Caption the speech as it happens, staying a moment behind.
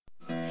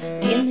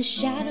the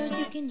shadows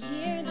you can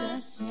hear the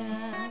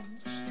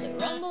sounds, the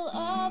rumble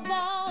of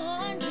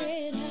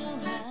 100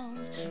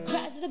 hellhounds,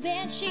 cries of the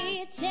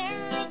banshee,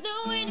 terror of the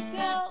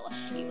Wendigo.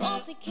 You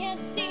all they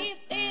can't see,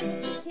 they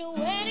don't just know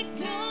where to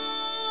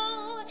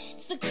go.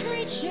 It's the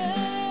creature.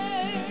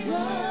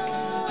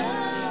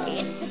 Whoa.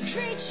 It's the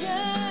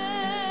creature.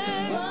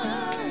 Whoa.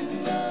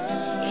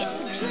 It's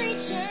the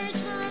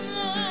creatures from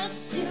the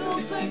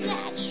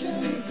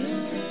supernatural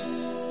lagoon.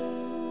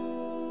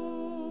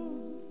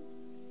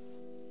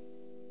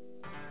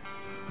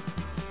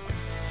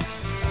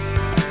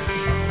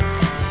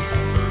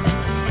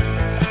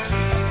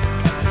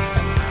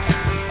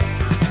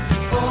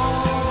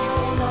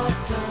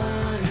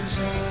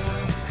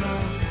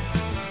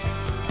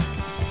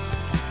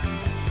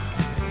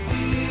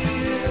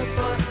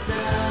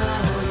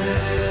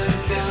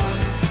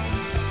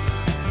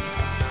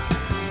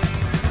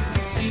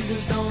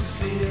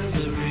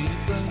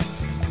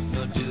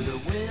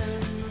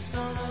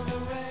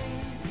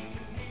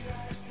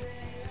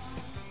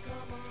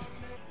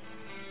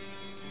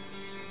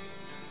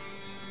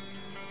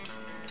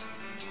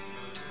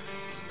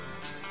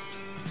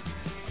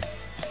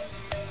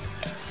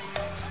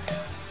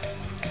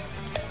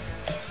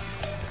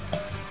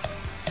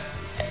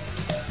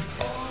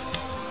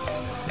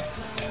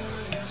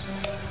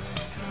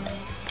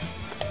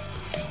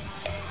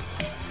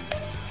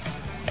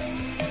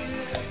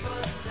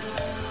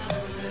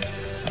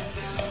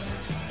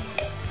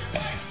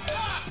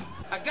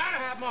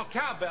 More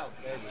cowbell,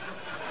 baby.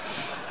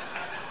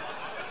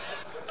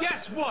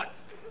 Guess what?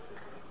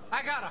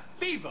 I got a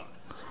fever.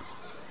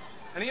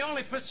 And the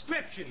only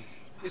prescription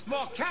is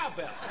more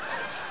cowbell.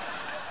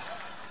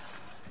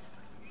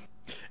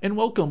 And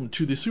welcome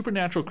to the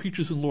Supernatural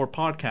Creatures and Lore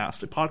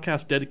podcast, a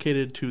podcast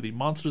dedicated to the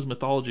monsters,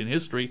 mythology, and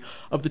history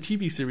of the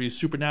TV series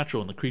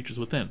Supernatural and the Creatures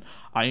Within.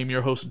 I am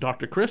your host,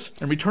 Dr. Chris,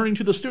 and returning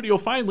to the studio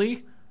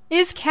finally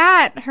is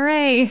Kat.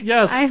 Hooray.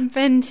 Yes. I've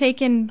been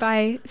taken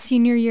by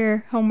senior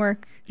year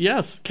homework.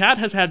 Yes, Kat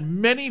has had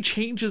many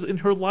changes in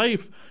her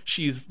life.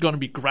 She's going to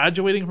be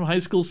graduating from high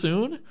school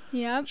soon.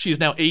 Yep. She's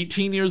now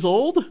 18 years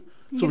old,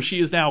 so she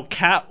is now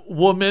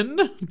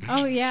Catwoman.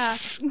 Oh, yeah.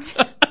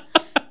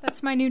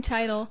 That's my new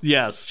title.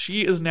 Yes,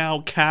 she is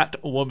now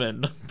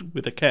Catwoman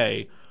with a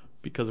K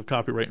because of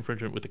copyright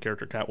infringement with the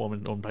character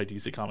Catwoman owned by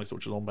DC Comics,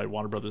 which is owned by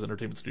Warner Brothers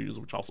Entertainment Studios,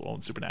 which also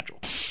owns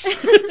Supernatural.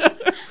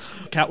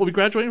 Kat will be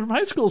graduating from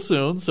high school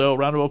soon, so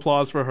round of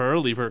applause for her.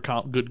 Leave her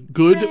good,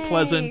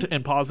 pleasant,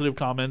 and positive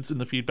comments in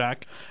the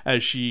feedback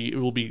as she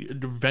will be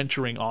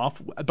venturing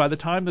off. By the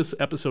time this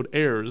episode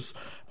airs,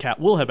 Kat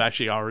will have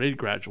actually already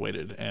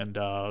graduated and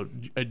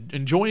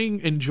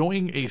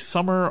enjoying a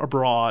summer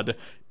abroad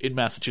in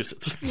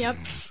Massachusetts. Yep.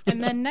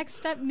 And then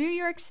next up, New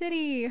York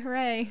City.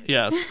 Hooray.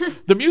 Yes.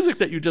 The music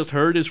that you just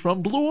heard is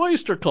from Blue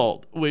Oyster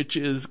Cult, which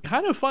is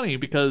kind of funny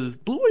because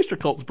Blue Oyster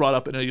Cult's brought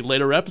up in a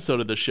later episode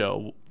of the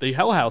show, the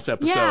Hell House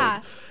episode.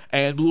 Yeah.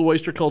 And Blue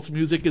Oyster Cult's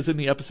music is in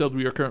the episode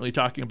we are currently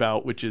talking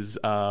about, which is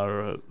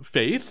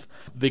Faith.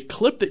 The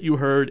clip that you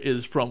heard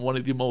is from one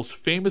of the most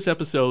famous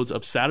episodes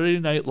of Saturday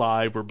Night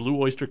Live where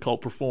Blue Oyster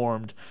Cult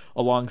performed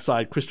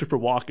alongside Christopher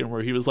Walken,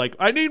 where he was like,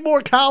 I need more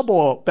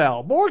cowbell,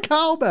 more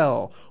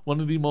cowbell. One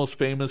of the most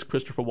famous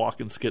Christopher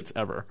Walken skits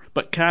ever.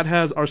 But Kat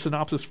has our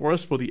synopsis for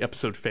us for the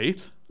episode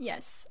Faith.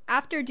 Yes.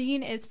 After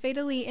Dean is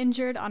fatally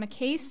injured on a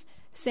case,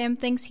 Sam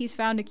thinks he's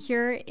found a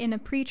cure in a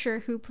preacher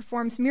who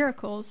performs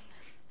miracles.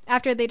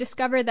 After they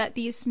discover that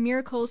these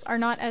miracles are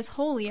not as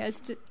holy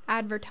as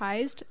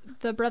advertised,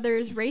 the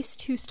brothers race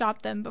to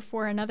stop them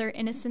before another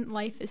innocent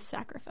life is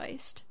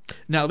sacrificed.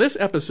 Now, this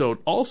episode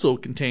also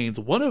contains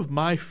one of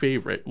my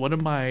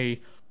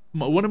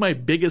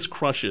biggest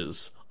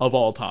crushes of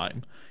all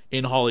time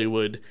in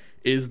Hollywood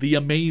is the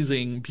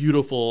amazing,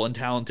 beautiful, and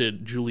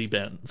talented Julie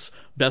Benz,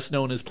 best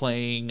known as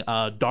playing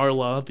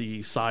Darla,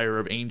 the sire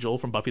of Angel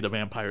from Buffy the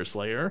Vampire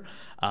Slayer.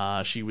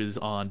 She was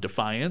on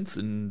Defiance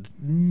and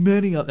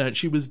many other.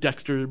 She was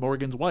Dexter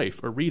Morgan's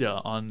wife, or Rita,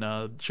 on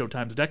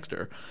Showtime's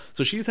Dexter.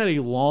 So she's had a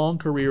long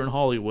career in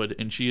Hollywood,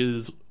 and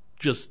she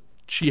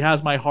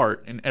has my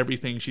heart in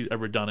everything she's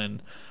ever done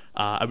in.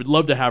 I would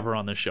love to have her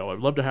on this show. I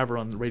would love to have her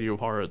on Radio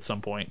Horror at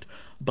some point.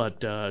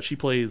 But she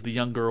plays the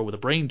young girl with a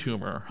brain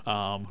tumor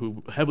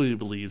who heavily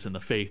believes in the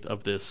faith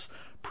of this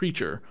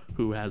preacher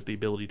who has the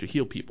ability to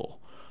heal people.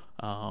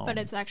 But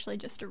it's actually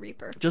just a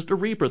Reaper. Just a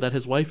Reaper that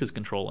his wife is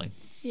controlling.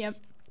 Yep.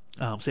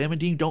 Sam and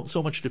Dean don't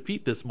so much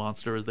defeat this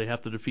monster as they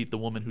have to defeat the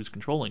woman who's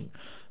controlling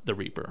the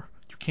Reaper.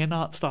 You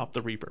cannot stop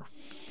the Reaper.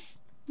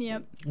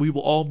 Yep. We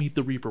will all meet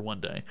the Reaper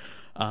one day.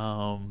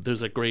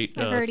 There's a great...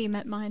 I've already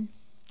met mine.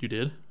 You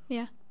did?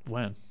 Yeah.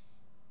 When?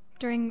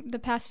 During the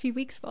past few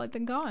weeks while I've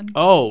been gone.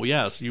 Oh,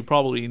 yes. You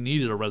probably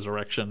needed a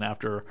resurrection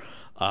after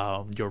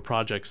your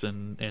projects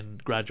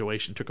and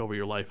graduation took over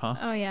your life, huh?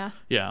 Oh, yeah.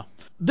 Yeah.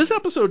 This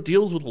episode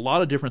deals with a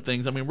lot of different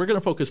things. I mean, we're going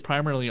to focus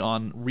primarily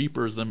on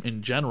Reapers them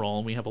in general,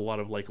 and we have a lot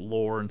of like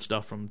lore and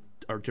stuff from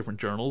our different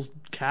journals.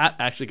 Kat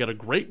actually got a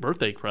great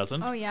birthday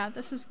present. Oh, yeah.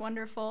 This is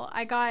wonderful.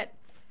 I got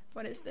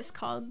what is this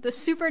called? The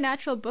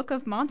Supernatural Book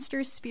of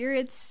Monsters,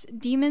 Spirits,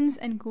 Demons,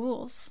 and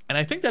Ghouls. And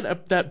I think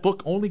that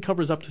book only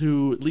covers up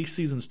to at least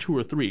seasons 2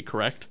 or 3,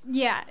 correct?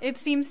 Yeah, it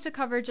seems to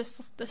cover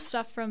just the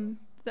stuff from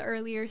the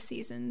earlier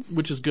seasons.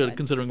 Which is good,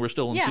 considering we're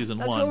still in season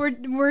 1. Yeah, that's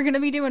what we're going to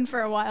be doing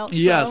for a while.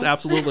 Yes, so.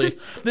 absolutely.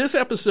 This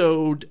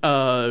episode,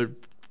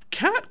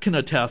 Kat can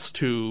attest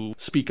to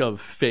speak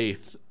of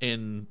faith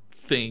in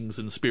things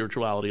and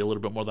spirituality a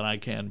little bit more than I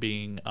can,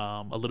 being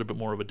a little bit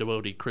more of a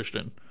devotee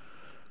Christian.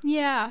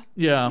 Yeah.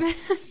 Yeah.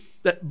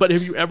 But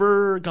have you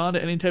ever gone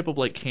to any type of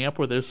like camp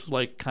where this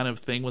like kind of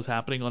thing was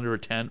happening under a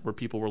tent, where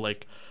people were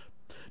like,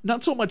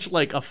 not so much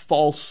like a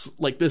false,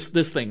 like this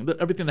thing,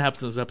 everything that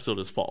happens in this episode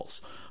is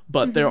false,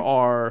 but there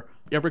are,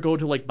 you ever go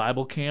to like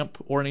Bible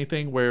camp or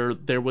anything where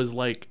there was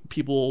like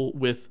people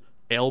with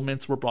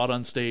ailments were brought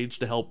on stage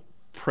to help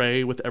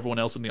pray with everyone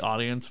else in the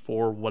audience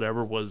for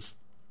whatever was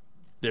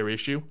their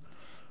issue?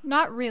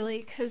 Not really,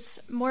 because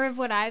more of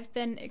what I've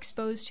been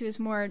exposed to is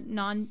more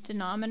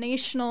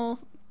non-denominational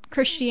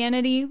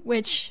Christianity,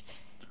 which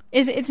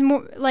is, it's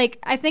more like,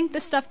 I think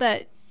the stuff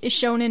that is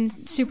shown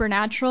in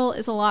Supernatural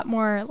is a lot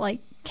more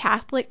like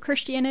Catholic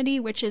Christianity,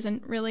 which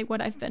isn't really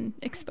what I've been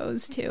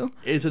exposed to.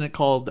 Isn't it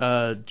called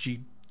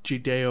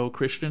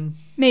Judeo-Christian?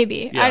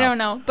 Maybe. Yeah. I don't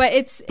know. But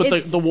it's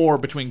the war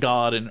between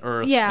God and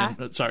Earth. Yeah.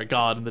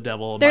 God and the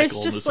devil and There's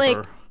Michael and just Lucifer.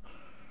 like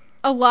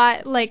a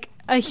lot, like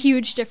a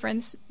huge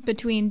difference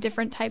between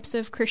different types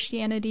of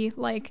Christianity.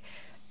 Like,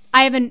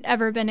 I haven't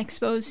ever been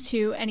exposed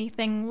to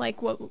anything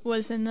like what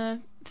was in the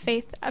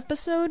Faith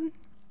episode.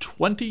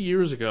 20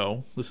 years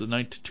ago, this is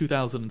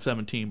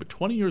 2017, but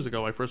 20 years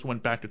ago, I first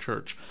went back to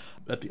church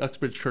at the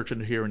Uxbridge Church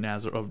here in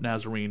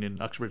Nazarene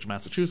in Uxbridge,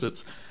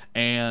 Massachusetts,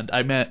 and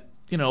I met,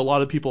 a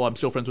lot of people I'm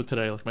still friends with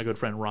today, like my good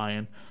friend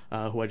Ryan,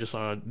 who I just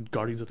saw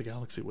Guardians of the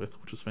Galaxy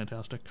with, which was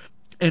fantastic.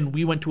 And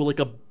we went to a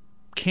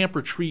camp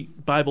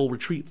retreat, Bible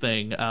retreat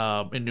thing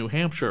in New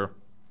Hampshire,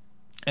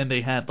 and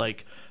they had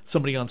like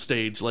somebody on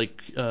stage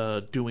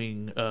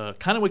doing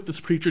kind of like this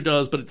preacher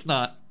does, but it's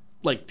not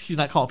like, he's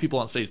not calling people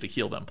on stage to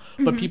heal them,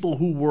 but people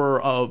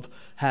who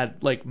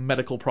had like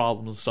medical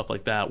problems and stuff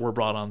like that were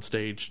brought on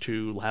stage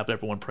to have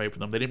everyone pray for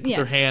them. They didn't put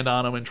their hand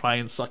on them and try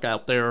and suck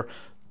out their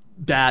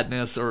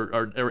badness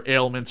or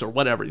ailments or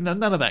whatever,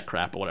 none of that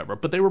crap or whatever.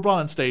 But they were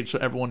brought on stage so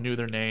everyone knew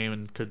their name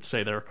and could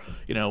say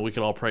we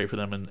could all pray for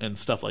them and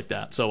stuff like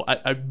that. So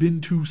I've been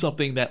to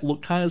something that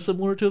looked kind of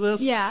similar to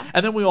this. Yeah.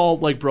 And then we all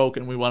like broke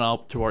and we went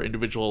out to our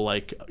individual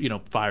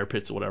fire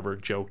pits or whatever,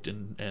 joked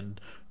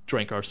and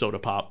drank our soda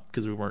pop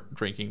because we weren't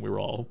drinking. We were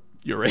all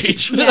your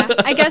age. Yeah,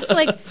 I guess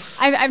like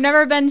I've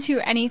never been to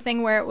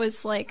anything where it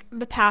was like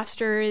the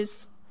pastor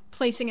is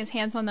placing his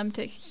hands on them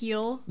to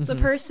heal the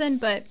person,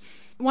 but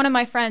one of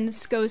my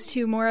friends goes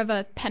to more of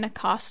a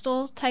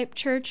Pentecostal type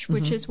church,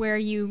 which is where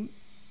you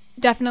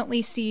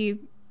definitely see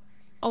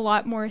a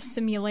lot more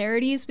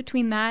similarities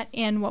between that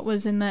and what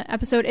was in the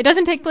episode. It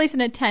doesn't take place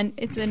in a tent,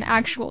 it's an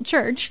actual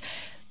church.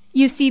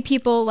 You see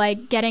people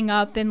like getting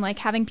up and like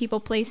having people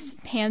place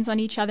hands on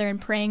each other and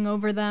praying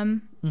over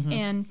them.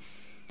 And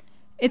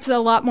it's a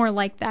lot more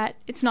like that.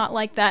 It's not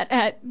like that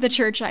at the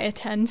church I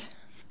attend.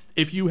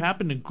 If you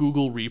happen to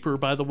Google Reaper,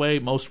 by the way,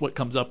 most what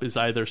comes up is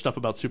either stuff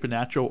about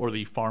Supernatural or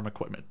the farm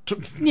equipment.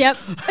 Yep.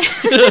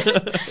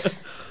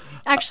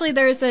 Actually,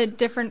 there's a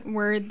different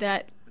word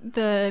that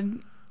the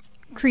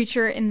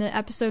creature in the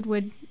episode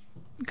would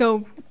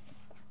go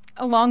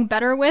along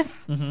better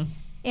with.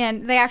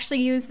 And they actually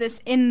use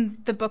this in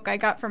the book I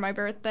got for my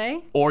birthday.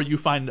 Or you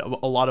find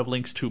a lot of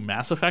links to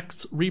Mass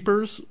Effect's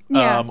Reapers,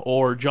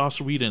 or Joss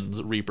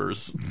Whedon's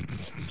Reapers.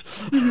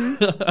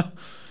 The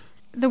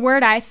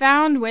word I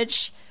found,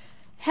 which,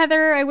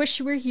 Heather, I wish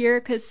you were here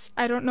because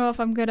I don't know if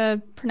I'm going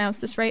to pronounce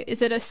this right.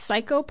 Is it a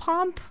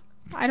psychopomp?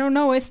 I don't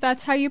know if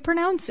that's how you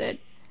pronounce it.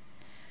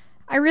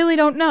 I really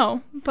don't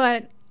know,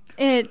 but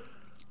it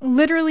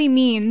literally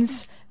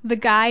means the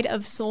guide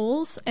of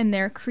souls and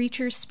their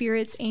creatures,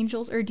 spirits,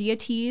 angels, or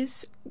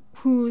deities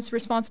whose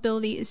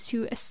responsibility is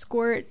to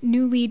escort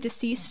newly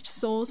deceased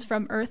souls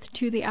from Earth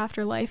to the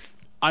afterlife.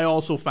 I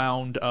also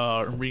found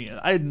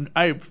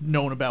I've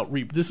known about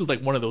Reaper. This is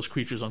like one of those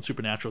creatures on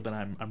Supernatural that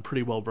I'm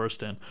pretty well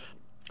versed in.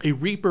 A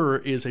Reaper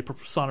is a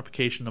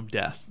personification of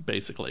death,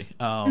 basically.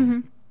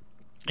 In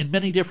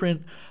many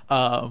different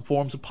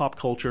forms of pop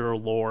culture or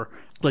lore,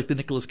 like the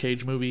Nicolas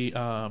Cage movie,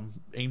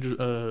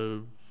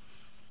 Angel.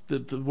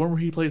 The one where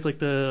he plays like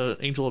the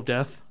Angel of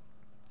Death.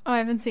 Oh, I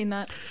haven't seen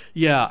that.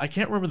 Yeah, I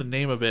can't remember the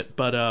name of it,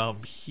 but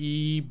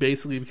he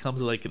basically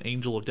becomes like an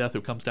angel of death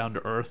who comes down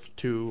to Earth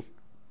to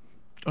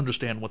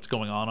understand what's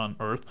going on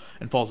Earth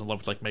and falls in love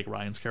with like Meg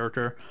Ryan's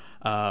character.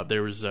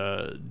 There was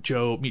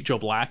Meet Joe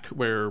Black,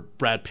 where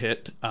Brad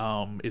Pitt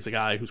is a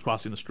guy who's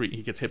crossing the street.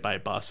 He gets hit by a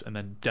bus, and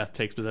then death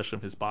takes possession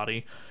of his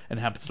body and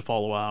happens to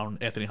follow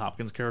around Anthony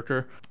Hopkins'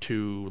 character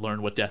to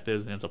learn what death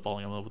is, and ends up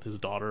falling in love with his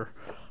daughter.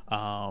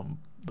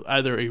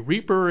 Either a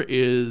Reaper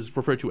is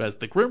referred to as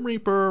the Grim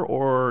Reaper,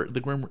 or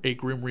a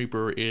Grim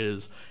Reaper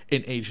is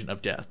an agent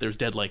of death. There's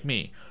Dead Like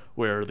Me,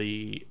 where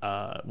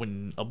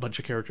when a bunch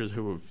of characters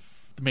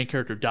the main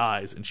character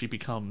dies and she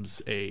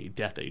becomes a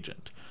death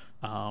agent.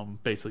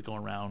 basically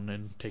going around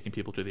and taking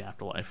people to the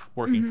afterlife,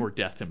 working for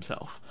Death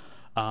himself.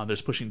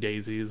 There's Pushing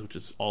Daisies, which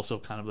is also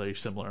kind of very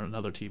similar,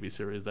 another TV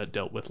series that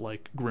dealt with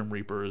like Grim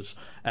Reapers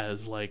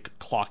as like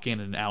clock in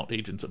and out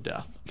agents of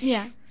death.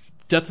 Yeah.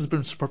 Death has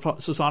been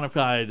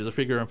personified as a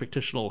figure and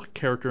fictional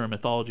character in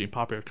mythology and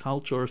popular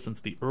culture since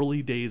the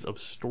early days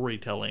of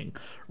storytelling,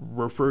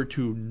 referred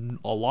to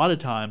a lot of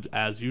times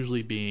as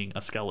usually being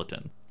a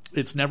skeleton.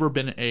 It's never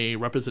been a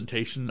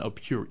representation of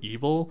pure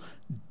evil.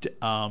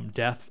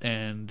 Death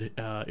and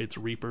its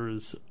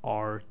reapers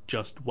are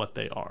just what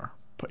they are,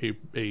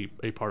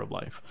 a part of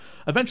life.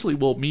 Eventually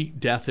we'll meet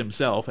Death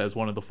himself as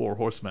one of the four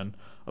horsemen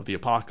of the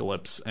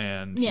apocalypse,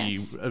 and he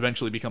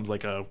eventually becomes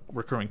like a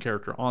recurring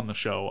character on the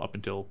show up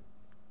until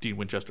Dean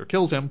Winchester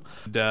kills him.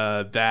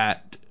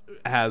 That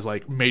has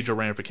like major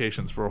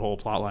ramifications for a whole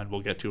plotline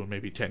we'll get to in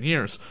maybe 10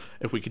 years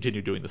if we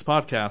continue doing this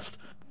podcast.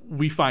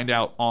 We find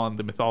out on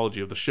the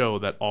mythology of the show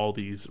that all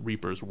these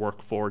reapers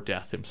work for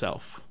Death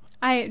himself.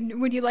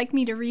 Would you like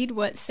me to read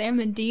what Sam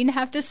and Dean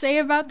have to say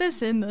about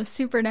this in the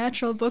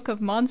Supernatural Book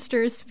of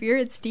Monsters,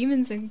 Spirits,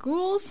 Demons, and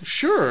Ghouls?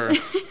 Sure.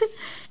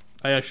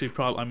 I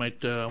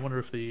wonder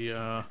if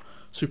the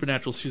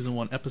Supernatural Season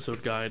 1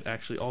 episode guide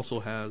actually also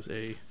has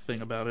a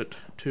thing about it,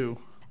 too.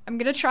 I'm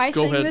going to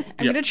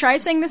try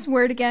saying this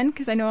word again,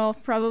 because I know I'll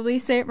probably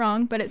say it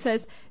wrong, but it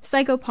says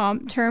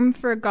psychopomp, term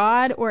for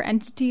god or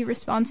entity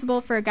responsible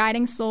for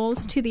guiding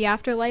souls to the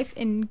afterlife.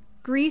 In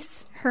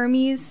Greece,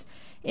 Hermes.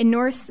 In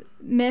Norse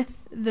myth,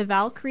 the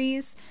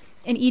Valkyries.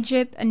 In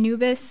Egypt,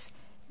 Anubis.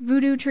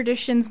 Voodoo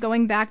traditions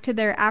going back to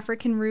their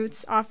African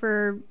roots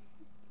offer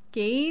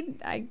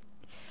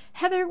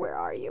Heather, where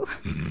are you?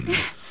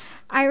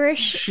 Irish.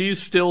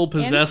 She's still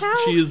possessed.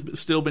 Antal? She has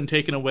still been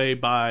taken away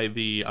by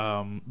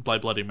by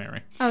Bloody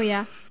Mary. Oh,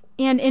 yeah.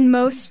 And in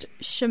most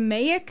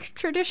Shamanic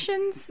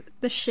traditions,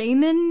 the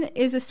shaman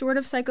is a sort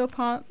of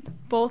psychopomp,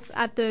 both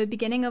at the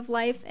beginning of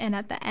life and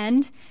at the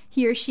end.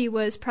 He or she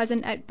was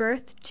present at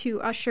birth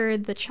to usher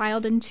the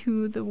child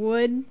into the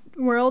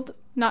world.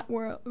 Not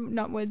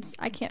woods.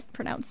 I can't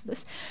pronounce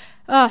this.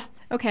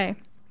 Okay.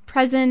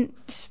 Present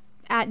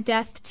at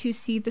death to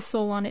see the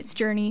soul on its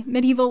journey.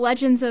 Medieval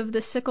legends of the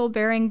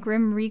sickle-bearing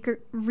Grim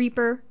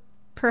Reaper,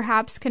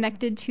 perhaps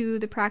connected to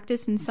the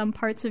practice in some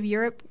parts of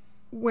Europe,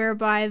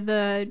 whereby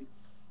the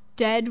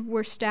dead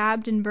were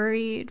stabbed and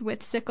buried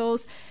with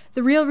sickles.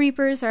 The real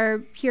Reapers are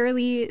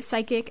purely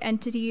psychic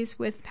entities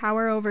with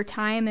power over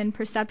time and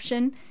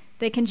perception.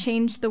 They can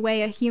change the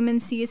way a human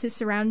sees his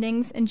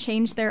surroundings and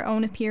change their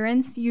own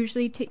appearance,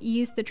 usually to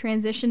ease the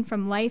transition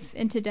from life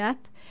into death.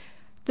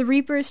 The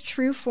Reaper's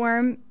true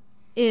form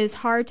is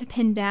hard to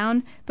pin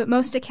down, but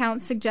most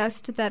accounts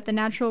suggest that the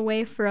natural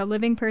way for a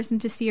living person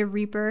to see a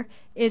Reaper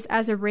is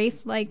as a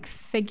wraith-like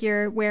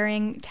figure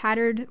wearing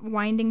tattered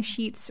winding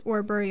sheets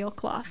or burial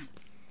cloth.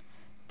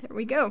 There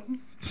we go.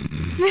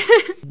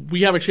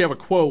 We actually have a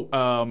quote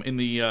in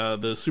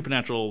the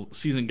Supernatural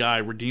season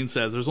guide where Dean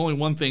says, "There's only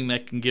one thing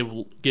that can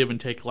give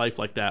and take life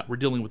like that. We're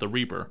dealing with a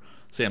Reaper."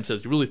 Sam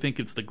says, "You really think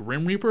it's the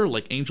Grim Reaper,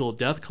 like Angel of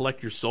Death,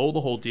 collect your soul,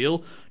 the whole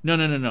deal?"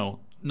 No.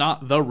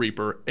 Not the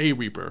Reaper, a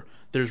Reaper.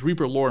 There's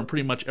Reaper lore in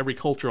pretty much every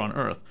culture on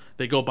Earth.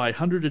 They go by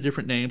hundreds of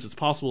different names. It's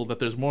possible that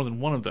there's more than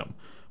one of them.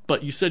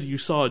 But you said you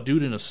saw a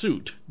dude in a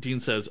suit. Dean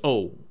says,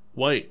 "Oh,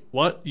 wait,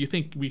 what? You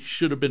think we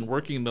should have been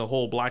working the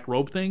whole black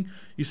robe thing?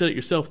 You said it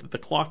yourself that the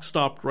clock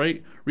stopped,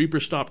 right?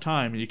 Reapers stop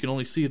time, and you can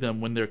only see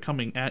them when they're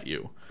coming at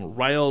you."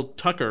 Ryle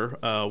Tucker,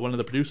 one of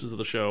the producers of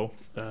the show,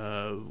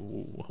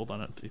 hold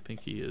on, I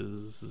think he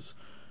is...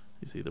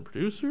 Is he the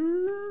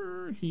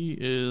producer? He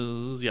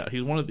is. Yeah,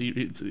 he's one of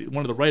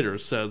the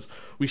writers. Says,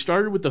 "We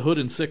started with the hood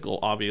and sickle,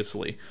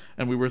 obviously,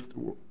 and we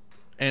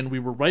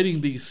were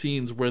writing these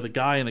scenes where the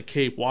guy in the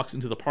cape walks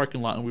into the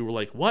parking lot, and we were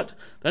like, what?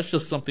 That's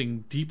just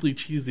something deeply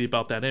cheesy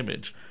about that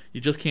image. You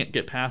just can't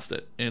get past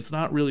it. And it's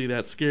not really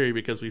that scary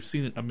because we've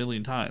seen it a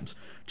million times.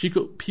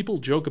 People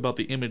joke about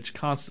the image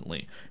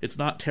constantly. It's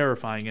not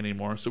terrifying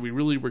anymore, so we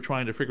really were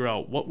trying to figure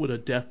out what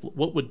would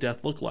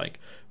death look like.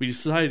 We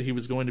decided he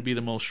was going to be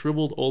the most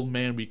shriveled old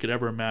man we could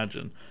ever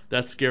imagine.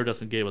 That scared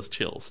us and gave us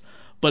chills."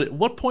 But at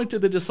what point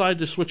did they decide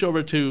to switch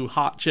over to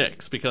hot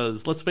chicks?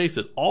 Because let's face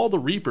it, all the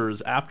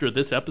Reapers after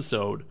this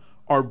episode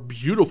are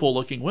beautiful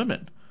looking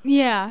women.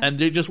 Yeah. And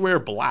they just wear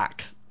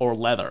black or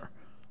leather.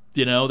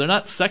 You know, they're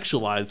not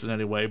sexualized in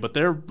any way, but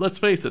let's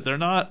face it, they're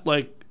not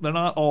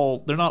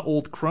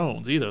old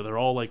crones either. They're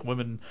all like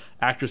women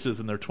actresses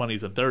in their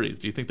 20s and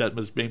 30s. Do you think that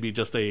was maybe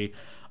just a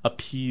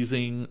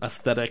appeasing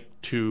aesthetic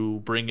to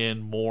bring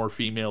in more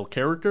female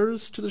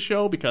characters to the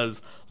show?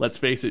 Because let's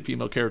face it,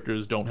 female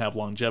characters don't have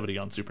longevity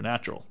on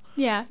Supernatural.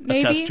 Yeah, maybe.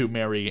 Attest to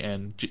Mary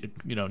and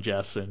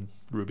Jess and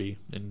Ruby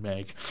and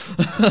Meg.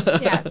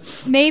 Yeah,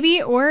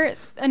 maybe. Or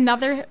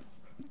another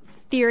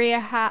theory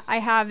I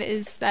have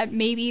is that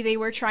maybe they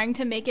were trying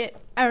to make it,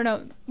 I don't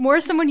know, more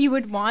someone you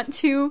would want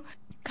to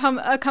come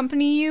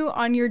accompany you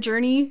on your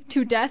journey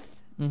to death.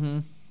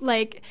 Mm-hmm.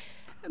 Like,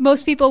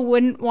 most people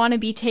wouldn't want to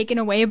be taken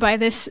away by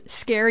this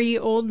scary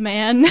old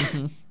man.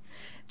 Mm-hmm.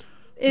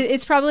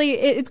 It's probably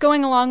it's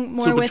going along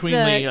more So with between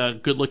the the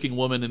good-looking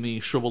woman and the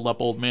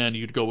shriveled-up old man,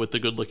 you'd go with the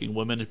good-looking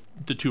woman if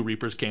the two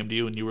Reapers came to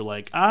you and you were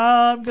like,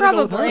 I'm going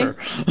to go with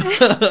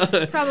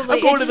her. Probably.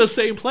 I'm going to the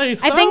same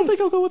place, but I don't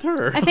think I'll go with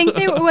her. I think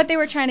what they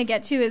were trying to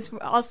get to is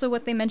also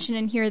what they mentioned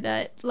in here,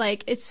 that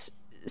like it's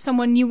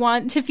someone you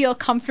want to feel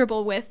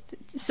comfortable with,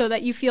 so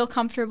that you feel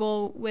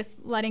comfortable with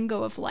letting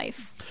go of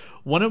life.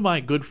 One of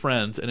my good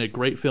friends and a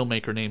great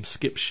filmmaker named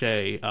Skip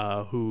Shea,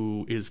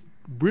 who is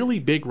really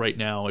big right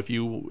now.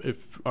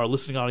 If our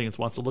listening audience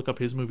wants to look up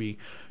his movie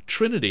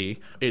Trinity,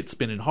 it's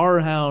been in Horror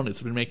Hound.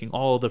 It's been making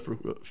all of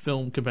the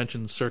film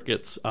convention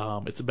circuits.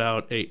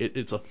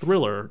 It's a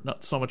thriller,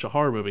 not so much a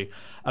horror movie,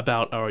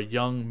 about a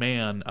young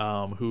man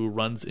who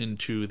runs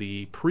into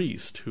the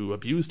priest who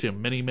abused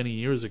him many, many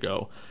years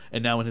ago,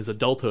 and now in his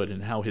adulthood,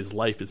 and how his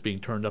life is being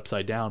turned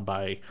upside down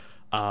by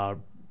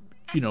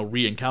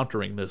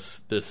re-encountering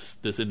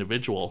this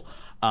individual.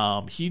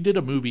 He did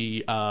a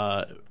movie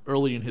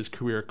early in his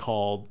career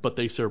called But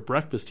They Serve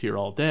Breakfast Here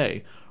All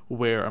Day,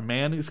 where a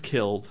man is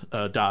killed,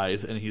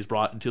 dies, and he's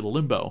brought into the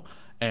limbo.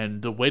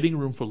 And the waiting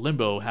room for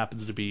limbo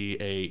happens to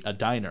be a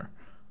diner.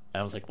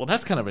 And I was like, well,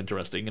 that's kind of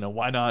interesting.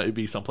 Why not it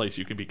be someplace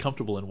you can be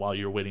comfortable in while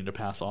you're waiting to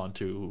pass on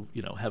to,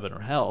 heaven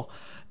or hell.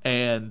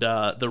 And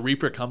the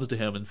Reaper comes to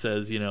him and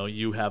says,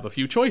 you have a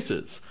few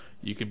choices.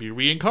 You can be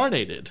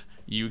reincarnated.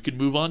 You can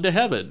move on to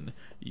heaven.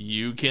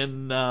 You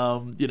can,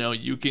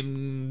 you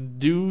can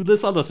do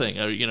this other thing.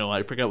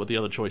 I forget what the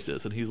other choice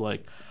is. And he's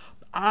like,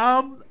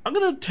 I'm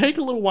going to take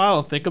a little while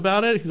and think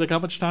about it. He's like, how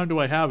much time do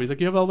I have? He's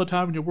like, you have all the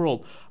time in your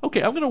world.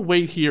 Okay, I'm going to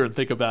wait here and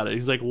think about it.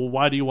 He's like, well,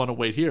 why do you want to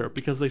wait here?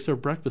 Because they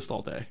serve breakfast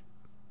all day.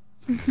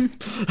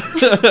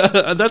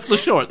 And that's the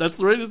short. That's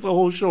the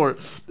whole short.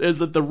 Is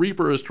that the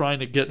Reaper is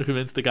trying to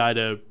convince the guy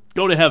to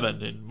go to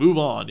heaven and move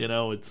on.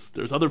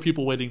 There's other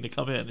people waiting to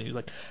come in, and he's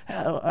like,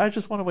 I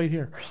just want to wait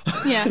here.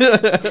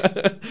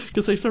 Yeah.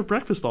 Because they serve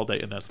breakfast all day,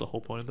 and that's the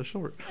whole point of the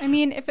short. I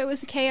mean, if it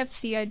was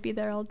KFC, I'd be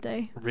there all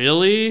day.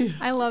 Really?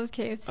 I love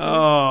KFC.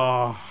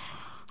 Oh.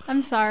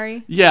 I'm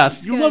sorry.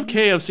 Yes, you love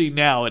KFC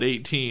now at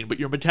 18, but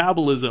your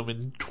metabolism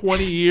in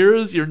 20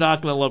 years, you're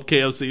not going to love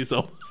KFC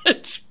so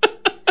much.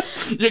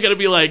 You're going to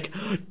be like,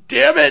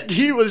 damn it,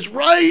 he was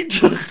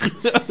right.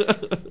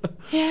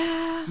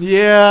 Yeah.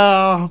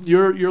 Yeah,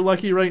 you're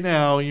lucky right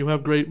now. You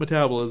have great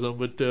metabolism,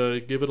 but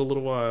give it a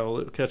little while.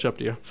 It'll catch up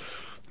to you.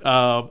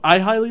 I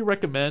highly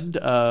recommend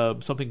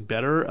something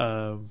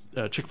better,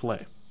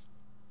 Chick-fil-A.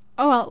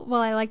 Oh,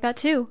 well, I like that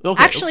too.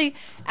 Okay. Actually,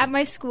 at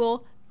my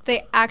school,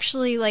 they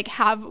actually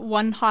have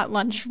one hot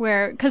lunch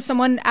because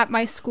someone at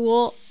my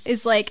school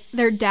is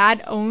their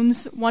dad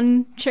owns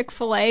one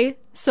Chick-fil-A,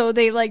 so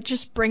they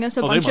just bring us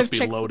a bunch of Chick-fil-A.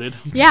 They must be loaded.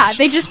 Yeah,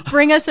 they just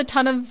bring us a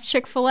ton of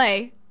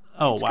Chick-fil-A.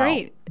 Oh, it's wow.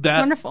 Great. It's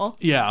wonderful.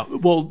 Yeah.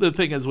 Well, the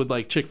thing is with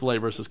Chick-fil-A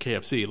versus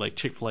KFC,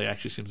 Chick-fil-A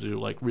actually seems to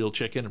do real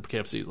chicken, and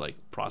KFC is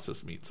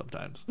processed meat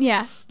sometimes.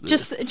 Yeah.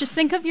 Just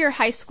think of your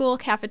high school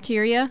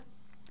cafeteria.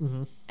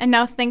 Mm-hmm. And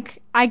now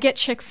think, I get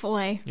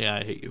Chick-fil-A. Yeah,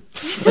 I hate you.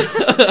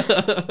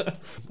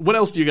 What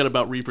else do you got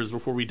about Reapers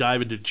before we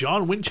dive into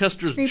John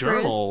Winchester's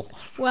journal?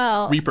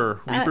 Well, Reapers.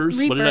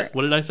 Reaper.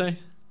 What did I say?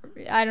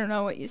 I don't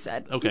know what you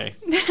said. Okay.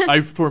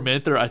 For a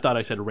minute there, I thought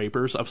I said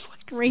rapers. I was like,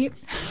 rape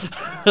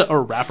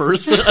or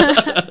rappers.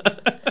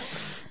 Why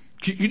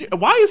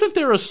isn't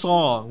there a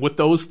song with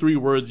those three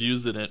words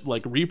used in it,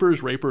 like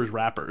Reapers, Rapers,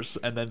 Rappers,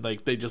 and then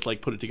they just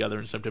put it together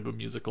in some type of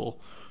musical?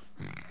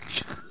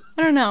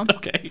 I don't know.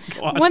 Okay,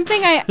 go on. One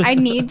thing I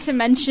need to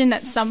mention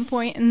at some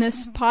point in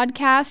this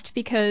podcast,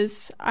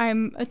 because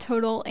I'm a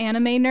total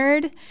anime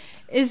nerd,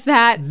 is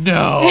that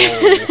no.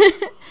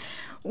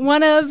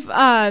 One of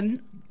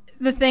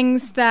the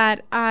things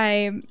that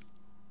I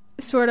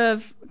sort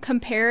of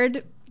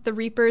compared the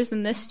Reapers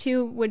in this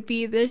to would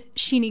be the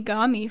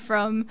Shinigami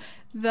from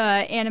the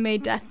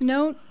anime Death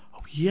Note. Oh,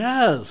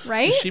 yes.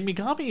 Right? The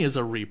Shinigami is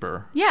a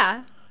Reaper.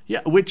 Yeah.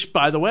 Yeah, which,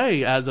 by the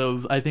way, as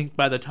of, I think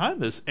by the time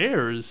this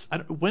airs,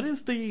 when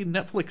is the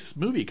Netflix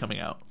movie coming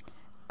out?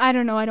 I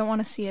don't know. I don't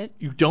want to see it.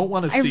 You don't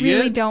want to see it? I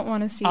really don't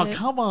want to see it. Oh,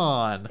 come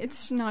on.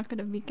 It's not going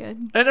to be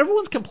good. And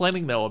everyone's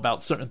complaining, though,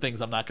 about certain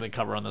things I'm not going to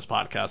cover on this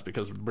podcast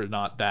because we're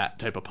not that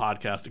type of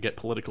podcast to get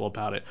political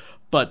about it.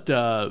 But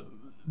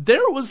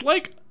there was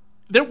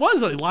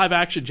a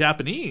live-action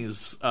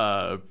Japanese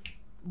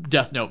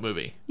Death Note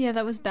movie. Yeah,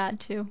 that was bad,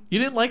 too. You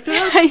didn't like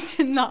that? I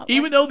did not.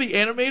 Even though the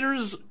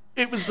animators...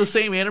 It was the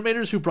same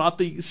animators who brought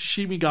the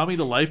Shinigami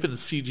to life in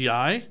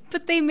CGI.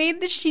 But they made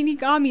the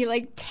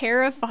Shinigami,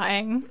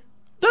 terrifying.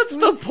 That's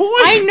the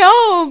point. I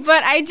know,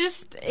 but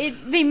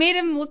they made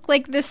him look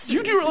like this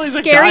You do realize a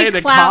scary guy in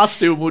a clown.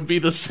 costume would be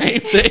the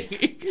same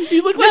thing.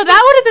 You look No,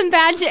 that would have been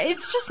bad.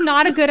 It's just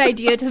not a good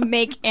idea to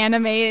make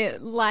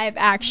anime live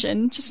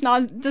action.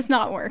 Does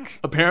not work.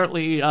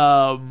 Apparently,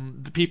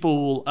 the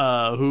people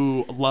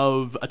who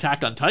love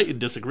Attack on Titan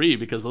disagree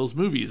because those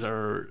movies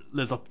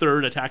there's a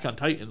third Attack on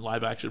Titan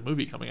live action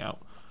movie coming out.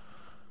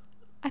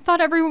 I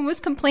thought everyone was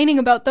complaining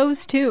about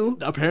those too.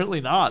 Apparently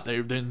not.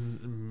 They've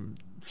been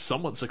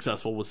somewhat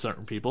successful with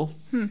certain people.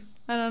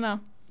 I don't know.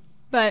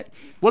 But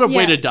What a yeah.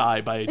 way to die,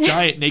 by a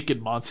giant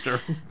naked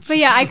monster. But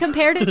yeah, I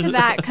compared it to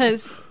that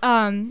because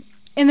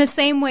in the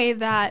same way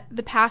that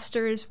the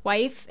pastor's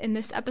wife in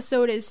this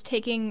episode is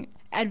taking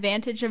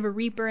advantage of a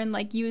reaper and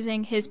like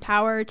using his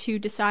power to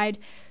decide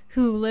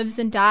who lives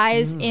and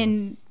dies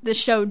in the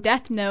show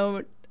Death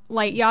Note,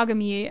 Light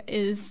Yagami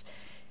is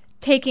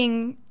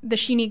taking the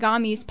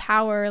Shinigami's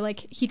power. Like,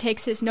 he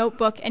takes his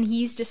notebook and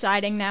he's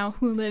deciding now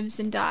who lives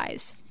and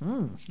dies.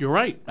 You're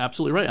right.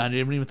 Absolutely right. I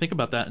didn't even think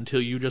about that until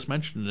you just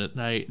mentioned it.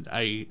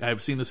 And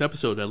I've seen this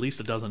episode at least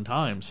a dozen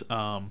times.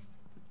 And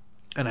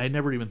I had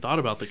never even thought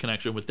about the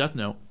connection with Death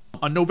Note.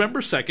 On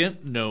November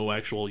 2nd, no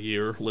actual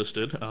year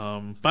listed.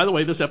 By the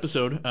way, this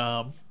episode,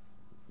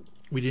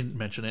 we didn't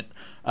mention it.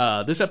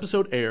 This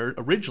episode aired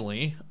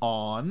originally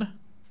on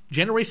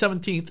January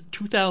 17th,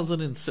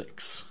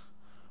 2006.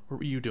 What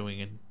were you doing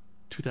in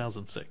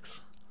 2006?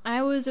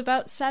 I was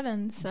about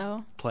 7,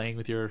 so. Playing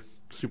with your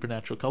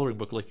supernatural coloring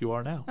book like you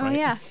are now, Oh, right?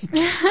 yeah.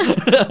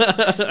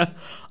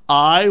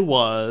 I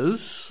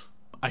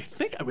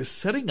think I was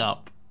setting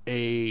up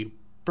a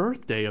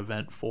birthday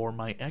event for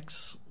my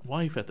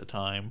ex-wife at the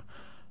time,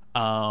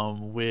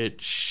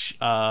 which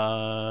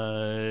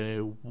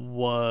was,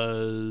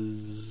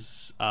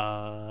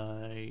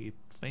 I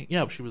think,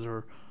 yeah, she was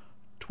her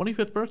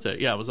 25th birthday.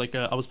 Yeah, it was like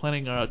I was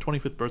planning a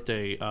 25th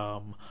birthday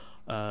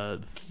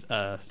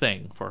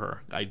thing for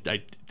her.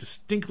 I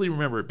distinctly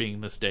remember it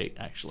being this date,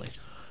 actually.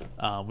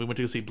 We went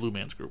to go see Blue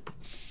Man's Group.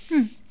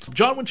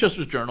 John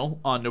Winchester's Journal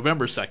on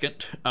November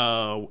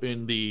 2nd,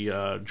 in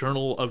the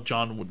Journal of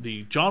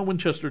the John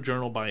Winchester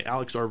Journal by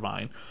Alex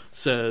Irvine,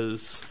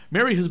 says,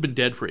 Mary has been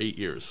dead for 8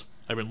 years.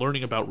 I've been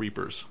learning about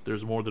reapers.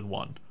 There's more than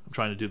one. I'm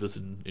trying to do this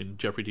in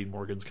Jeffrey Dean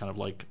Morgan's kind of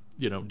like,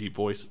 deep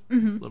voice.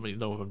 Let me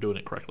know if I'm doing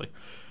it correctly.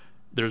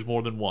 There's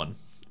more than one.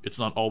 It's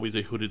not always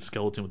a hooded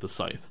skeleton with a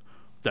scythe.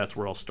 That's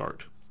where I'll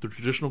start. The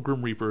traditional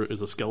Grim Reaper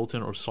is a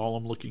skeleton or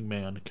solemn-looking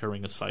man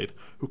carrying a scythe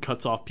who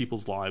cuts off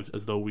people's lives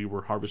as though we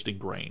were harvesting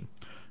grain.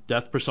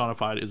 Death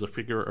personified is a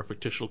figure or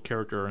fictional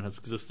character and has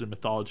existed in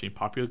mythology and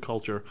popular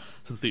culture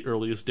since the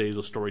earliest days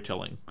of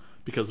storytelling.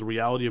 Because the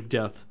reality of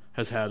death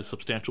has had a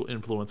substantial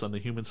influence on the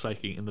human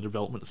psyche and the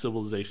development of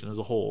civilization as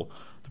a whole,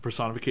 the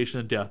personification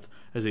of death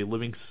as a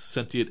living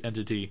sentient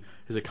entity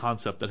is a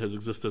concept that has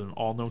existed in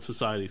all known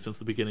society since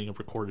the beginning of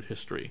recorded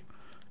history.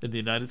 In the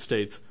United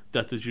States,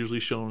 death is usually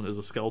shown as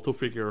a skeletal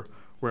figure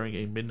wearing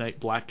a midnight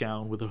black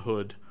gown with a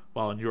hood,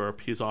 while in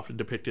Europe he is often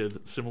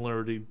depicted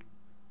similarly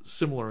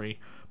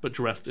but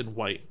dressed in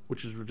white,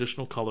 which is a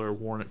traditional color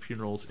worn at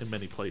funerals in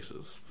many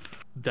places.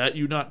 That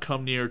you not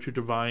come near to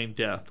divine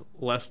death,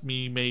 lest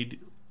me made...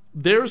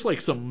 There's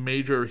like some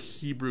major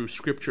Hebrew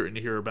scripture in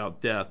here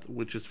about death,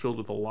 which is filled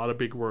with a lot of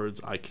big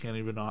words I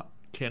cannot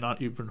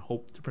even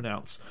hope to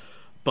pronounce.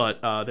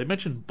 But they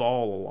mention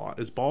Baal a lot.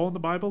 Is Baal in the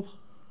Bible?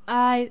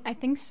 I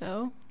think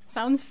so.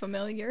 Sounds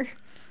familiar.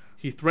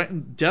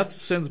 Death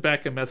sends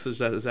back a message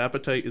that his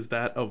appetite is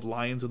that of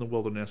lions in the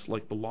wilderness,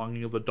 like the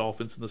longing of the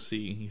dolphins in the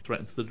sea. He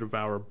threatens to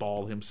devour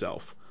Baal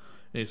himself.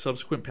 In a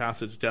subsequent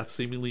passage, Death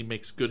seemingly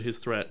makes good his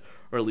threat,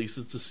 or at least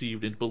is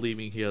deceived into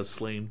believing he has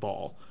slain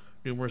Baal.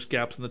 Numerous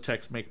gaps in the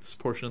text make this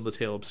portion of the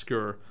tale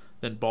obscure.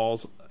 Then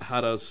Baal's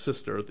Hadda's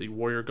sister, the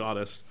warrior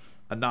goddess,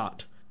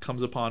 Anat,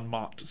 comes upon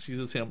Mot,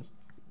 seizes him,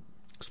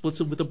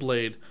 splits him with a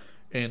blade,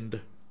 and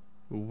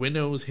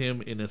winnows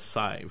him in a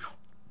scythe.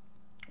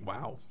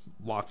 Wow,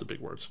 lots of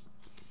big words.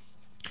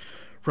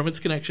 From its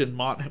connection,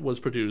 Mot was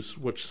produced,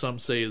 which some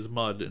say is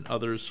mud, and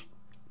others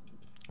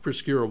for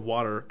skewer of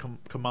water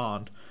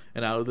command,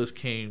 and out of this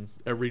came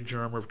every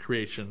germ of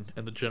creation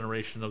and the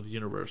generation of the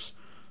universe.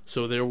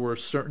 So there were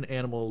certain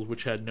animals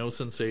which had no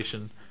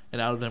sensation,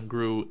 and out of them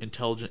grew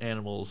intelligent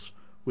animals,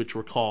 which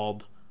were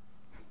called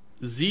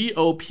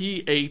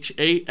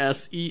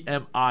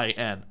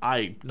Zophasemin.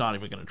 I'm not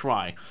even going to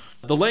try.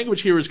 The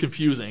language here is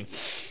confusing,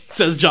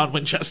 says John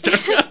Winchester.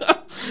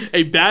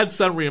 A bad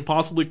summary and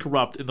possibly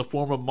corrupt in the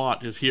form of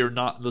Mot is here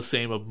not the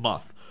same of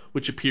Muth,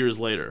 which appears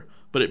later.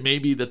 But it may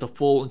be that the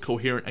full and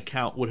coherent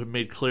account would have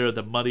made clear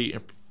that muddy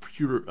and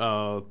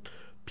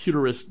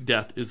putrid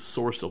death is the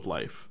source of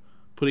life.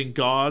 Putting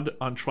God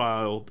on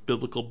trial, the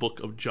biblical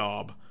book of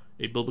Job,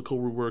 a biblical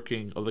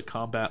reworking of the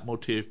combat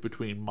motif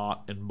between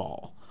Mot and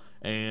Baal.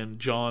 And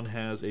John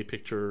has a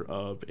picture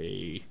of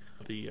the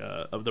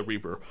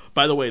Reaper.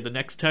 By the way, the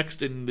next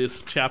text in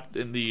this chapter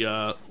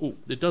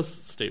it does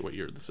state what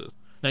year this is.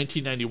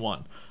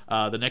 1991.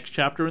 The next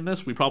chapter in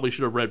this we probably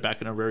should have read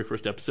back in our very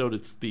first episode.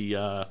 It's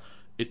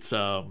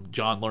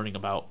John learning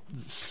about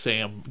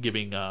Sam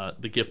giving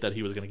the gift that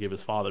he was going to give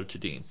his father to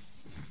Dean.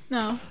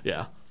 No.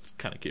 Yeah, it's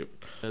kind of cute.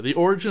 The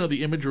origin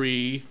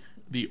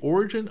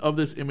of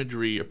this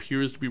imagery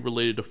appears to be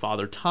related to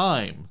Father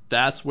Time.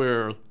 That's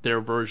where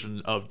their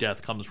version of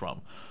death comes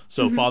from.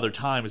 So Father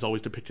Time is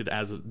always depicted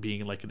as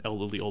being like an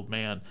elderly old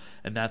man,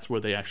 and that's where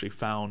they actually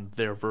found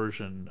their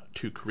version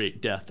to create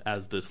death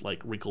as this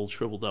like wrinkled,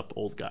 shriveled up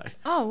old guy.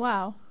 Oh,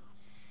 wow.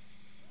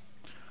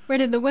 Where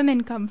did the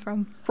women come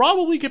from?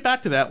 Probably get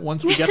back to that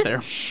once we get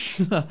there.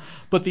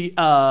 But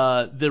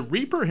the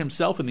Reaper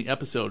himself in the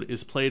episode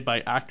is played by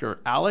actor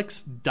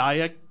Alex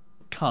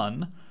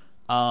Diakun,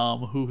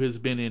 who has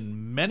been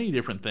in many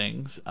different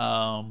things.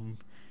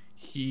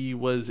 He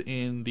was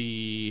in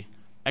the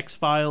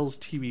X-Files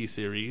TV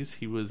series.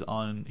 He was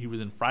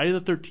in Friday the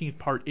 13th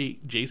Part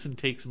 8, Jason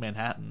Takes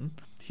Manhattan.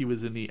 He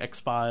was in the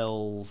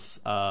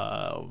X-Files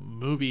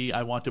movie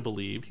I Want to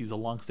Believe. He's a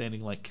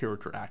long-standing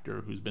character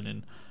actor who's been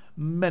in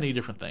many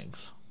different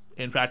things.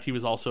 In fact, he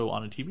was also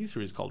on a TV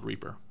series called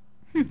Reaper,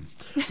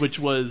 which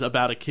was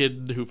about a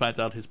kid who finds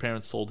out his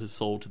parents sold his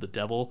soul to the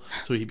devil,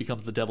 so he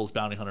becomes the devil's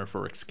bounty hunter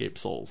for escaped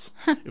souls.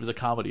 It was a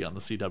comedy on the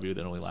CW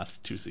that only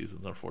lasted 2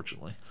 seasons,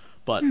 unfortunately,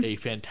 but a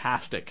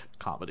fantastic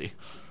comedy.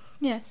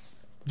 Yes.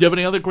 Do you have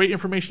any other great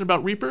information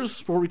about Reapers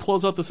before we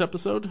close out this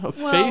episode of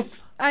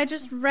Faith? I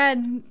just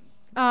read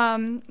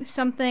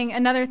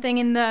another thing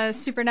in the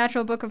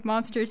Supernatural Book of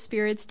Monsters,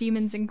 Spirits,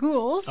 Demons, and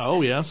Ghouls.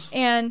 Oh, yes.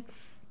 And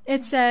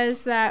it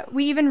says that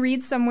we even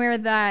read somewhere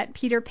that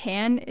Peter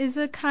Pan is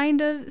a kind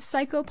of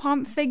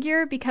psychopomp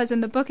figure, because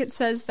in the book it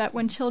says that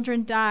when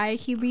children die,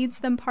 he leads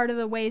them part of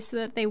the way so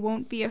that they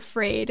won't be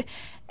afraid.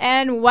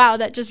 And wow,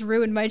 that just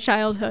ruined my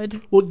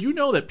childhood. Well, you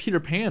know that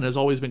Peter Pan has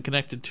always been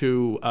connected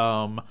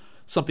to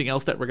something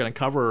else that we're going to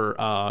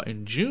cover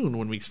in June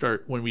when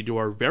we do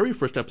our very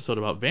first episode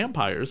about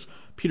vampires.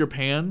 Peter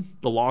Pan,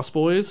 The Lost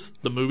Boys,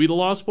 the movie The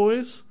Lost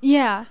Boys.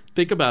 Yeah.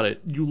 Think about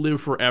it. You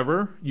live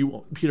forever.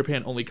 Peter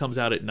Pan only comes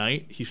out at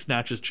night. He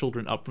snatches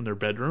children up from their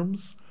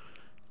bedrooms.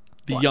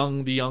 The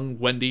young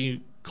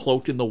Wendy,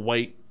 cloaked in the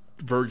white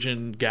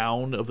virgin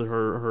gown of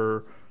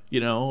her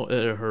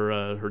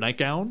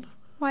nightgown.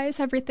 Why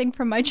is everything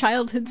from my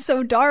childhood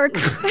so dark?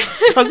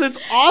 Because it's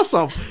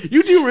awesome.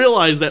 You do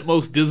realize that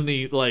most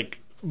Disney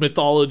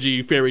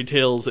mythology, fairy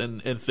tales,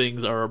 and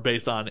things are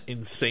based on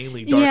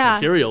insanely dark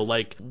material.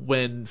 Like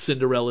when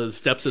Cinderella's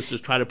stepsisters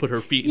try to put her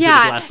feet into the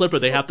glass slipper,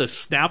 they have to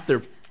snap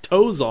their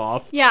toes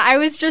off. Yeah, I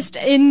was just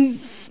in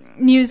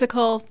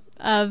musical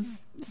of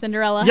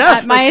Cinderella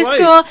at my right.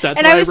 school, That's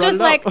and why I was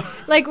just up.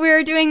 like we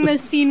were doing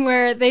this scene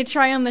where they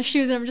try on the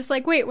shoes, and I'm just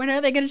like, wait, when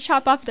are they going to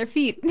chop off their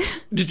feet?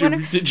 Did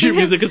your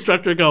music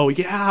instructor go,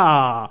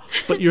 yeah,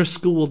 but your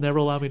school will never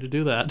allow me to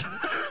do that?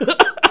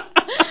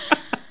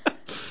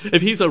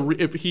 If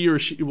he or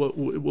she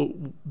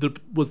who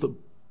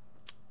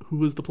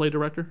was the play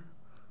director?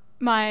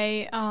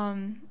 My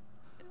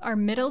our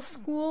middle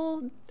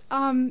school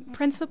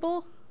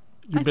principal.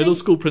 Your middle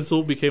school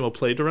principal became a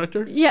play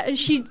director? Yeah,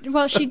 she.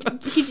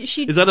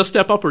 Is that a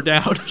step up or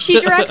down? She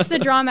directs the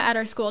drama at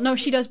our school. No,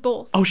 she does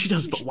both. Oh, she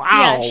does both. Wow.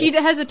 Yeah, she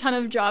has a ton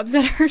of jobs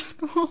at her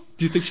school.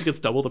 Do you think she gets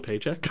double the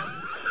paycheck?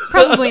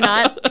 Probably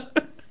not.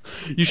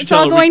 You should it's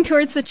all going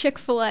towards the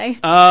Chick-fil-A.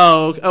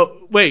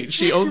 Oh, wait,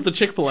 she owns the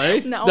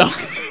Chick-fil-A? No.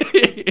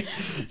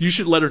 You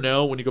should let her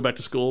know when you go back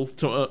to school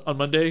on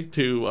Monday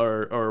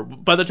or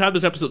by the time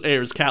this episode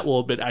airs, Kat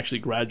will have been actually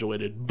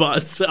graduated.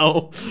 But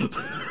so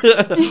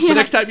the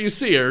next time you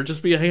see her,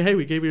 just be, hey,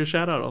 we gave you a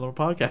shout out on the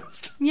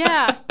podcast.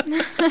 Yeah.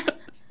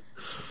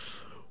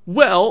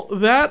 Well,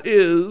 that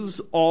is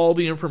all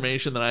the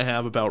information that I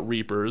have about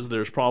Reapers.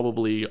 There's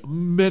probably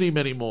many,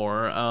 many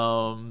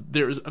more.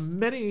 There's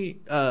many,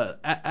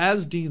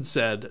 as Dean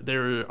said,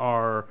 there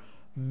are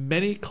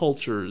many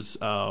cultures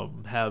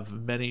have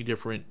many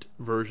different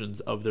versions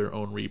of their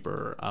own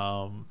Reaper.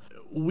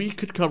 We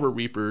could cover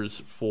Reapers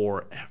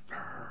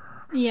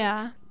forever.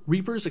 Yeah.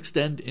 Reapers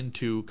extend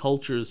into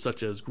cultures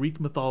such as Greek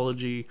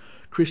mythology,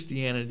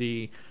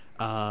 Christianity,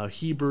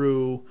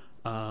 Hebrew,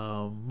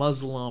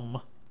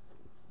 Muslim,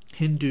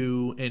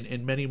 Hindu,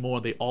 and many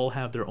more. They all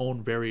have their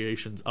own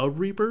variations of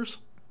Reapers.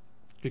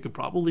 You could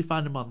probably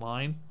find them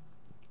online.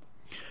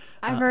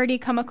 I've already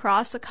come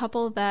across a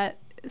couple that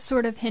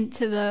sort of hint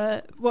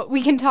to what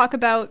we can talk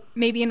about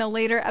maybe in a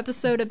later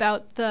episode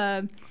about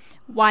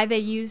why they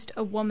used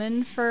a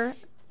woman for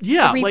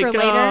a Reaper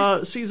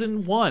later.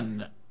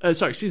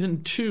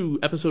 Season 2,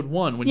 episode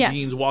 1, when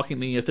Dean's walking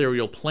the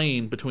ethereal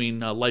plane between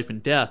life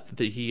and death,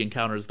 that he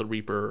encounters the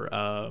Reaper.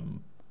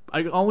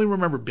 I only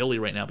remember Billy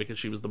right now because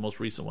she was the most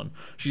recent one.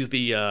 She's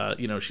the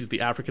she's the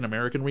African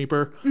American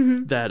Reaper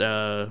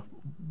that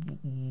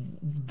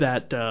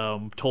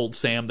told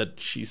Sam that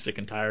she's sick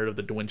and tired of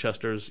the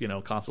Winchesters,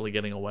 constantly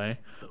getting away.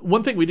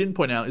 One thing we didn't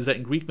point out is that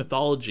in Greek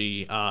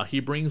mythology, he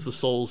brings the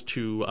souls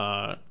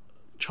to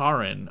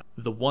Charon,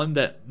 the one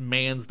that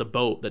mans the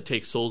boat that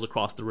takes souls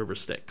across the river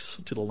Styx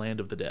to the land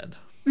of the dead.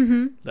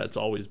 Mm-hmm. That's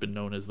always been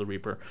known as the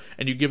Reaper.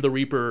 And you give the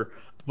Reaper,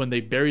 when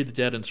they bury the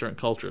dead in certain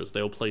cultures,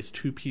 they'll place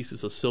 2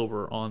 pieces of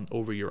silver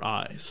over your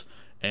eyes.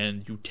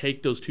 And you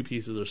take those 2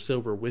 pieces of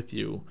silver with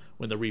you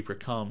when the Reaper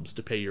comes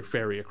to pay your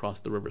ferry across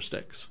the river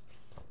Styx.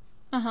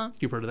 Uh-huh.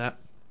 You've heard of that?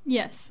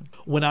 Yes.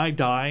 When I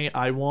die,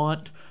 I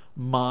want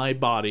my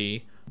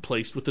body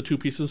placed with the 2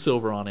 pieces of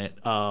silver on it,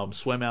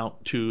 swim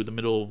out to the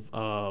middle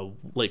of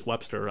Lake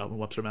Webster, out in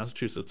Webster,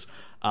 Massachusetts,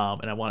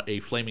 and I want a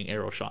flaming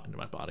arrow shot into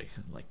my body,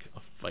 like a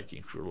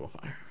Viking funeral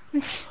fire.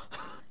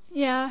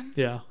 Yeah.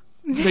 Yeah.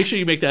 Make sure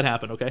you make that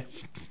happen, okay?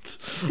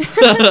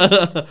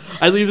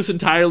 I leave this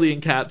entirely in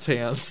Kat's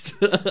hands.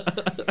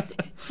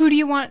 Who do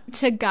you want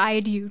to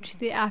guide you to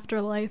the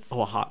afterlife?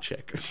 Oh, a hot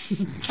chick.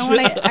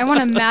 I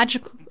want a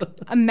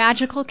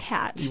magical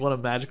cat. You want a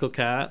magical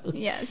cat?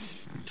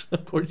 Yes.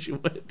 Of course you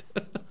would.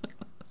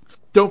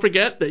 Don't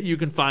forget that you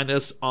can find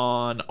us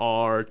on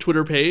our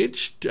Twitter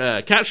page.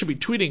 Kat should be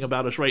tweeting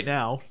about us right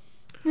now.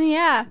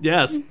 Yeah.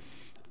 Yes.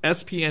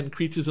 SPN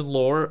Creatures and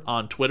Lore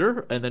on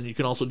Twitter, and then you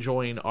can also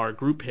join our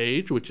group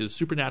page, which is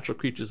Supernatural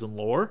Creatures and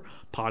Lore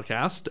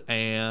podcast,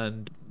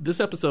 and this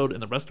episode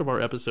and the rest of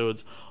our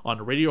episodes on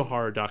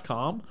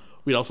radiohorror.com.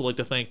 We'd also like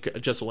to thank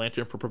Jess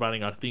Lantern for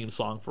providing our theme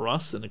song for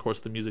us, and of course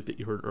the music that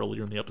you heard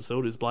earlier in the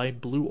episode is by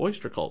Blue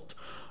Oyster Cult,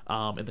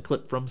 in the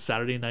clip from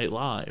Saturday Night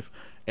Live.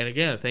 And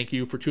again, thank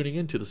you for tuning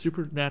in to the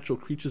Supernatural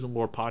Creatures and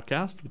Lore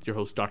podcast with your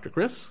host, Dr.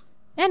 Chris.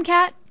 And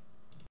Kat.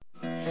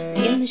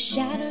 In the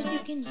shadows you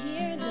can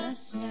hear the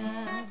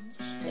sounds,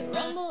 the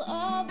rumble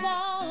of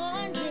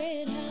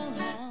 100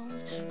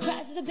 hellhounds,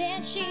 cries of the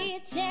banshee,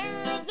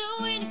 terror of the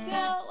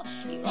Wendigo.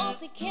 You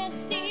hope they can't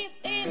see,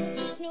 they don't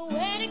just know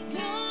where to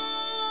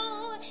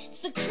go.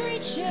 It's the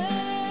creature,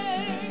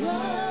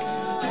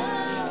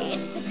 whoa.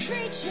 It's the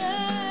creature,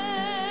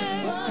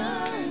 whoa.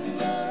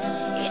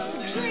 It's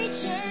the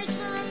creatures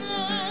from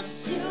the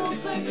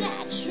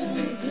supernatural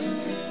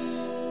lagoon.